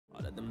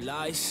Them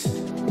lies,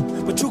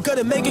 but you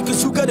gotta make it,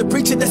 cause you gotta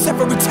preach it, that's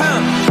every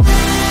time.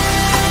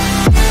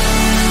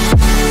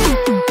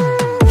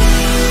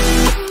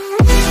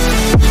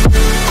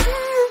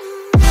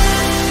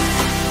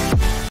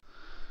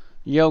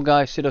 Yo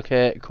guys, Sid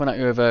okay, coming at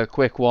you with a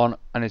quick one,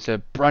 and it's a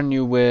brand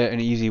new way and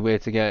easy way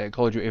to get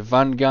Call of Duty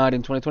Vanguard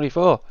in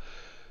 2024.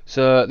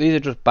 So these are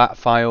just bat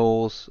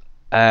files,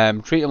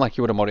 treat them like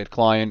you would a modded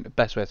client,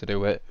 best way to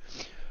do it.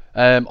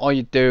 All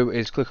you do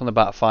is click on the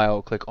bat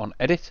file, click on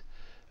edit.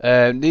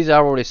 These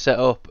are already set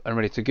up and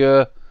ready to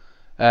go,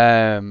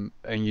 and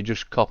you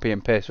just copy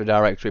and paste the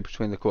directory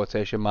between the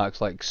quotation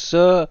marks like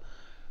so.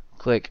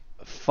 Click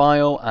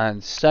file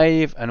and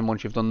save, and then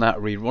once you've done that,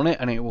 rerun it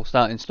and it will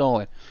start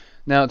installing.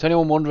 Now, to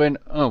anyone wondering,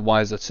 oh,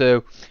 why is there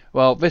two?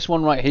 Well, this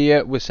one right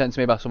here was sent to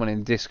me by someone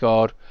in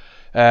Discord,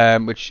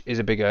 which is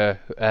a bigger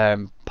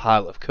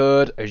pile of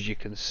code, as you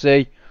can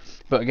see.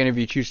 But again, if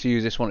you choose to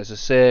use this one, it's the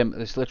same.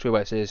 It's literally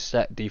where it says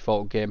set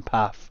default game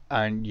path,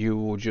 and you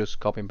will just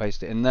copy and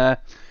paste it in there.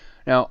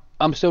 Now,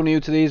 I'm still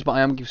new to these, but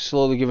I am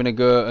slowly giving a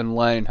go and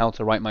learning how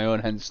to write my own,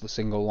 hence the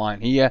single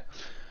line here.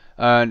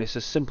 And it's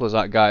as simple as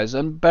that, guys.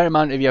 And bear in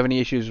mind, if you have any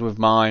issues with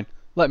mine,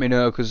 let me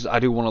know, because I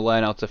do want to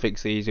learn how to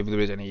fix these if there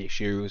is any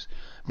issues.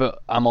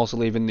 But I'm also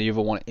leaving the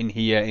other one in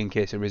here in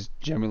case there is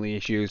generally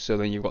issues, so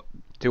then you've got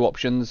two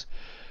options.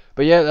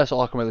 But yeah, that's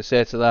all I can really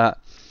say to that.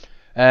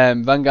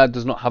 Vanguard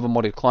does not have a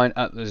modded client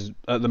at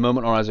the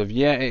moment, or as of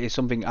yet. It is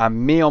something I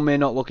may or may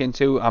not look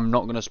into. I'm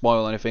not going to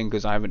spoil anything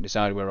because I haven't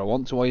decided whether I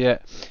want to or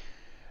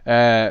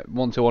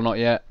not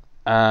yet.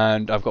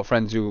 And I've got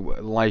friends who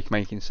like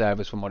making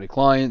servers for modded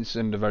clients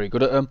and are very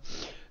good at them.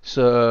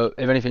 So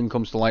if anything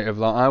comes to light of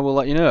that, I will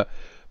let you know.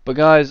 But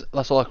guys,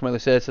 that's all I can really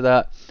say to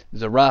that.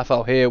 There's a RAR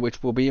file here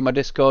which will be in my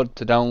Discord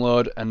to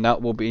download, and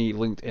that will be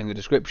linked in the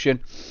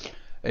description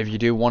if you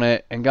do want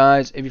it. And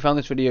guys, if you found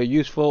this video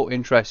useful,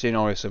 interesting,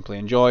 or simply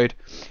enjoyed,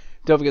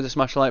 don't forget to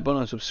smash the like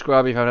button and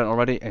subscribe if you haven't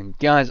already. And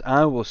guys,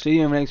 I will see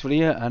you in the next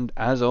video, and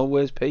as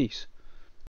always, peace.